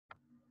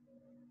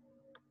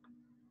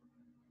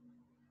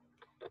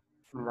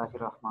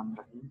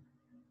Bismillahirrahmanirrahim.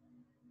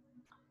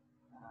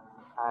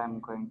 I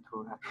am going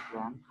to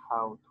explain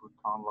how to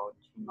download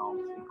genome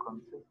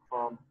sequences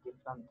from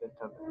different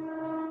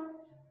databases.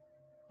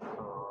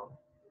 So,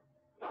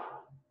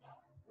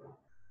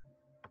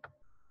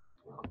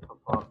 first of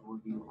all,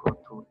 we will go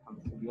to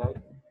NCBI.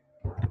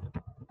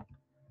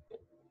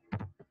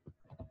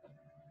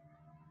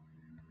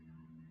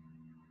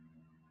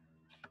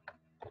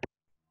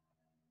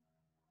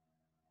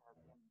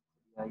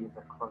 NCBI is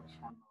a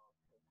collection of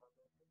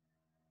databases.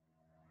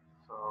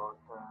 So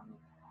then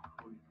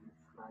we will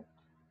select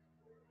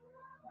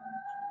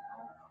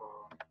genome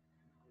from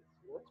this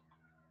list.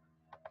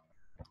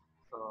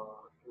 So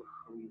if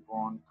we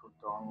want to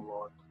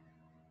download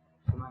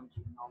human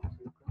genome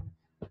sequence,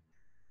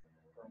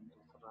 then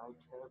just write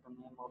here the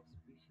name of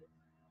species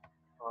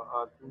or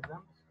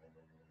organisms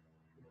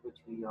in which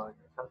we are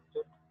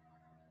interested.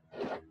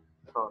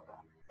 So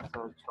then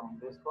search on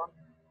this one.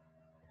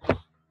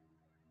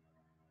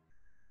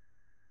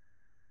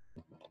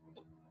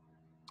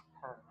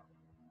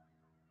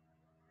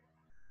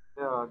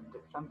 There are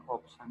different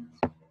options.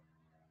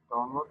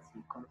 Download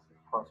sequences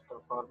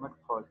FASTA format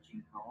for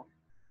genome,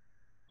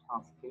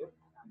 transcript,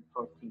 and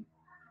protein.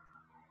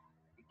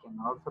 We can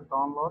also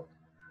download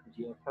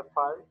GFF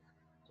files,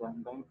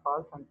 GenBank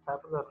files, and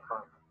tabular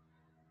files.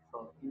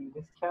 So in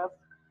this case,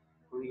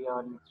 we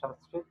are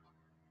interested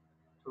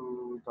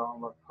to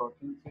download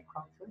protein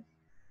sequences.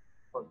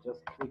 So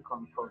just click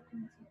on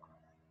protein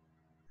sequence.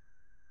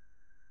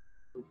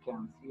 You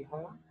can see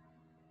here.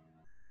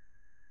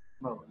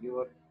 No,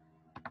 your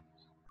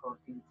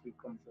protein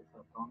sequences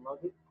are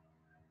downloaded.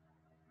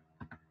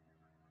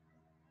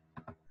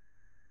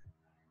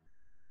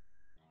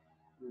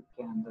 You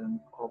can then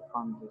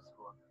open this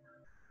one.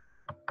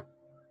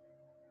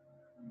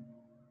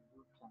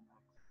 You can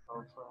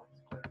also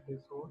extract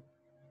this one.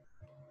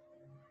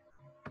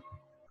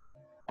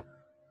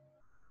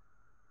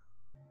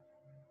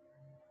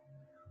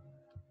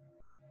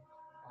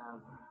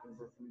 And this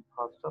is in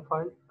FASTA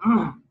file.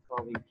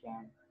 So we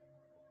can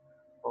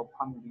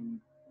open in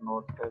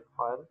Notepad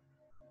file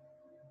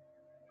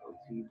to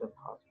see the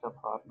FASTA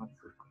format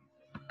sequence.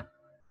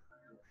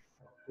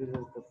 This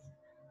is the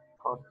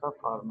FASTA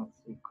format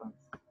sequence.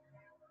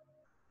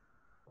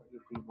 So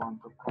if we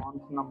want to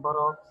count number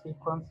of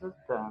sequences,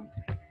 then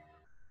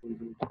we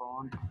will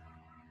count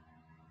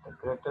the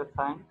greater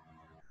sign,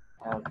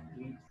 as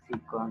each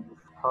sequence is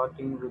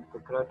starting with the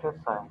greater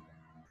sign.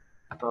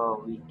 So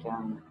we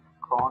can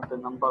count the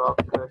number of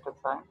greater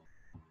signs.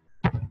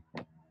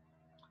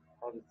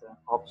 There is an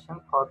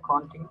option for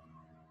counting.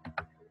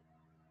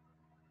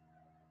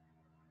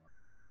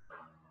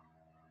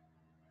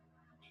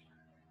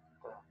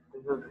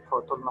 This is the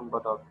total number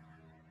of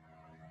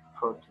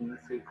protein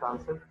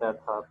sequences that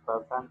are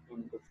present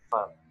in this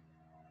file.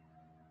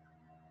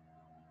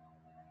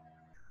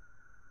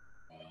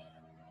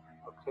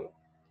 Okay,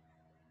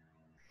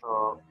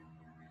 so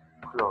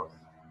close.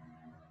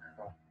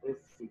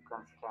 These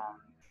sequences can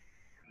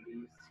be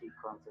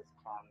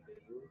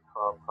used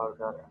for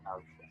further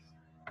analysis.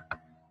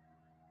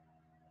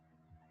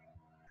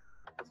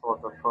 This was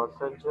the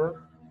procedure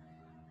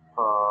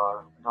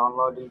for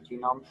downloading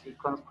genome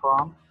sequence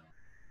from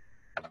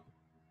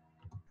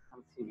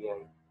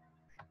NCBI.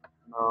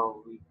 Now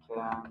we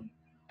can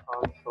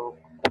also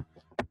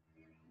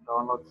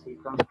download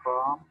sequence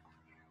from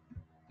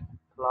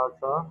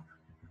PLAZA.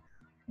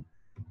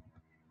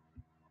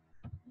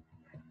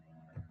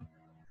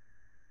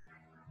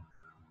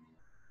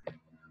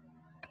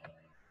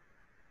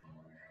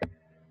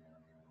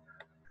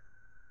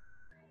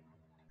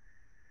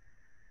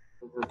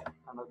 This is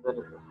another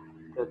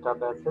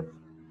database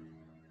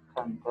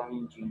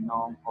containing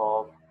genome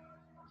of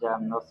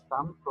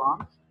gymnosperm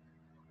plants,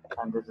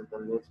 and this is the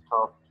list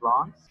of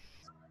plants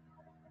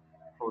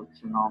whose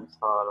genomes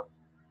are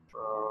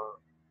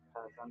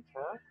present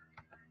here.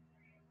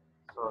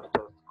 So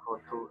just go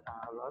to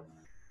analyze.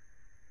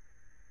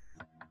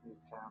 You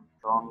can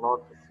download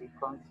the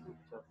sequences.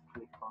 Just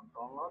click on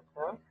download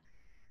here.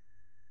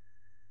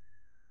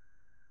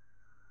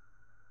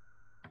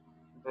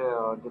 There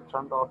are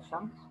different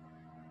options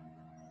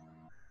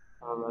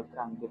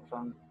and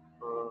different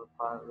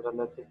files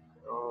related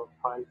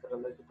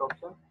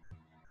options.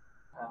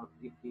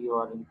 If you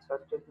are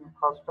interested in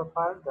FASTA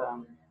file,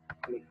 then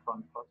click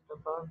on FASTA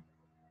file.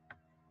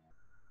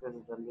 This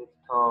is the list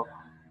of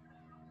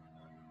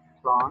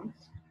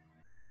plants.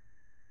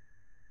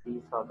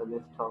 These are the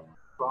list of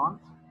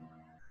plants.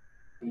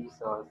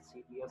 These are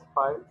CDS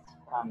files,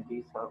 and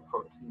these are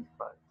protein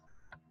files.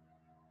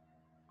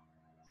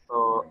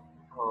 So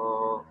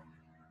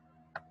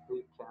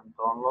we can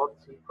download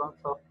sequence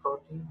of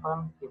protein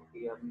file if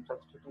we are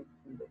interested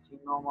in the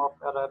genome of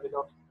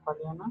Arabidopsis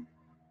thaliana.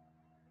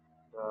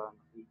 Then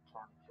we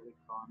can click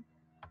on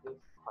this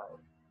file.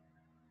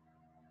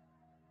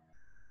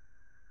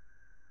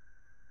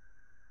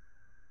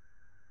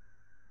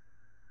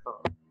 So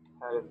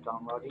here is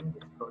downloading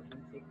this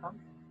protein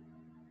sequence.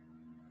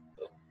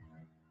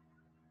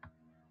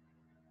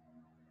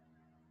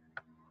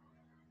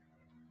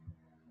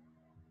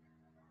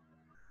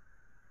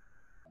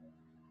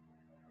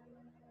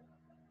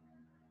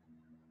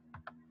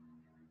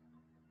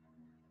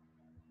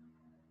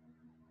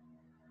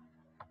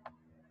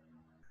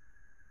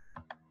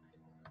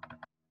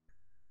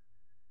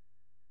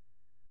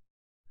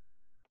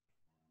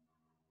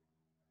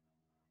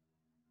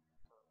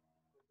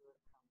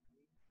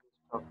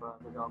 of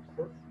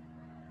Arabidopsis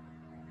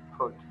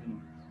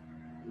proteins.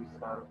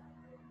 These are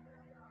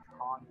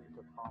found in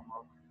the form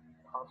of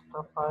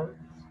FASTA files,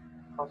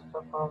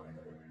 FASTA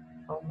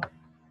format.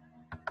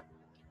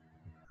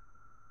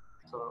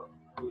 So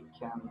we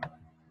can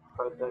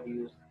further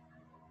use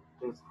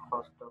this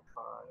FASTA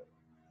file,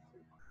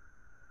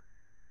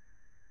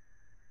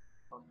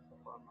 FASTA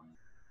format.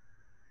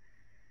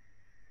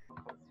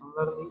 Okay,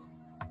 similarly,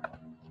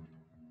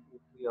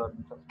 if we are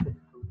interested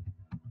to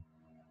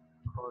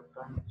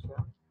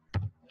Cottongen,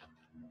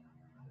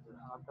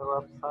 another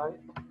website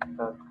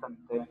that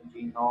contains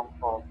genome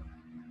of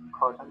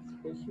cotton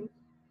species.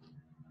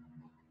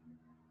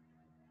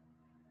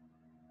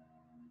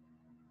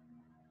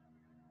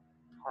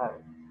 Hi,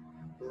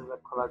 this is a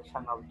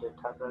collection of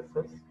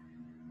databases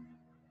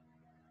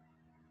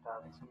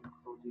that's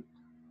included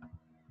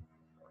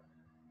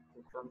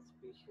different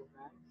species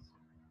names.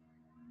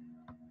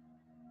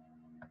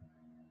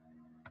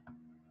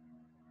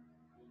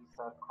 These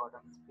are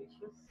cotton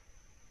species,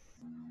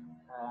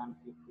 and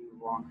if we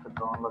want to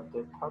download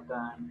data,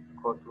 then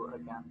go to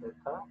again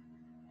data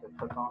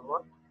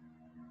download.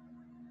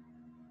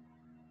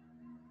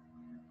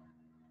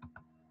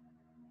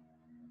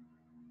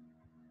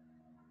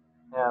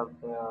 Here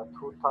there are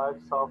two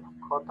types of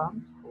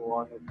cotton.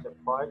 One is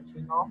diploid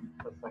genome,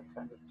 the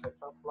second is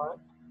tetraploid.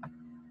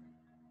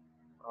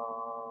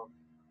 Uh,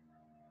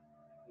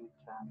 you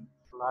can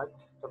select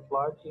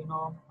diploid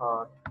genome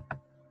or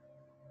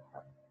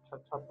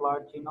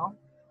tetraploid genome.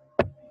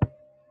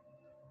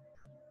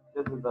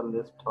 This is the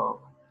list of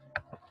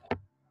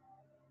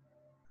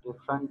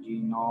different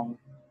genome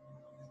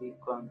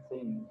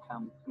sequencing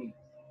companies: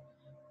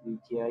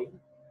 VGI,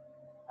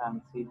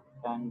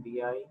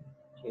 NCBI,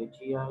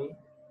 JGI,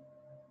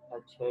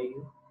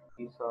 HAU.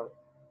 These are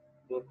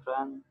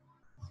different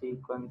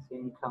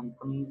sequencing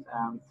companies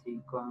and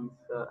sequence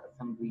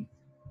assemblies.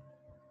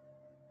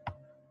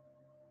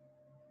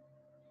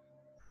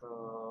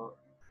 So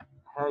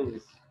here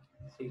is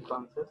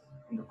sequences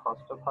in the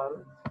FASTA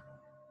files.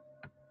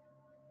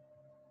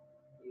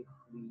 If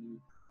we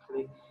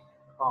click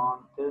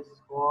on this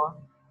one,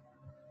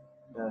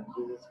 then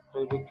this is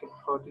predicted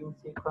protein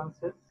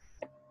sequences.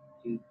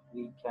 We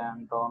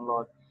can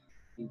download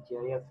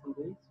VGI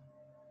assemblies.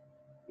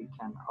 We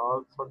can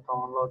also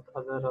download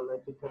other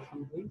related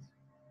assemblies.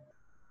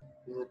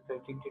 This is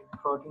predicted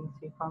protein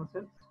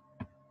sequences.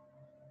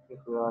 If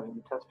we are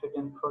interested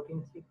in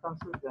protein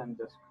sequences, then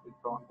just click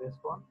on this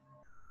one.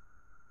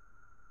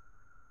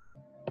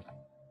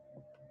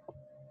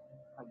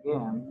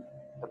 Again,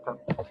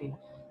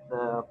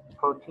 the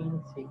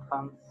protein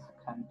sequence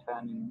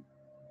containing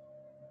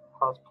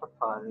FASTA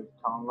file is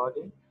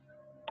downloading.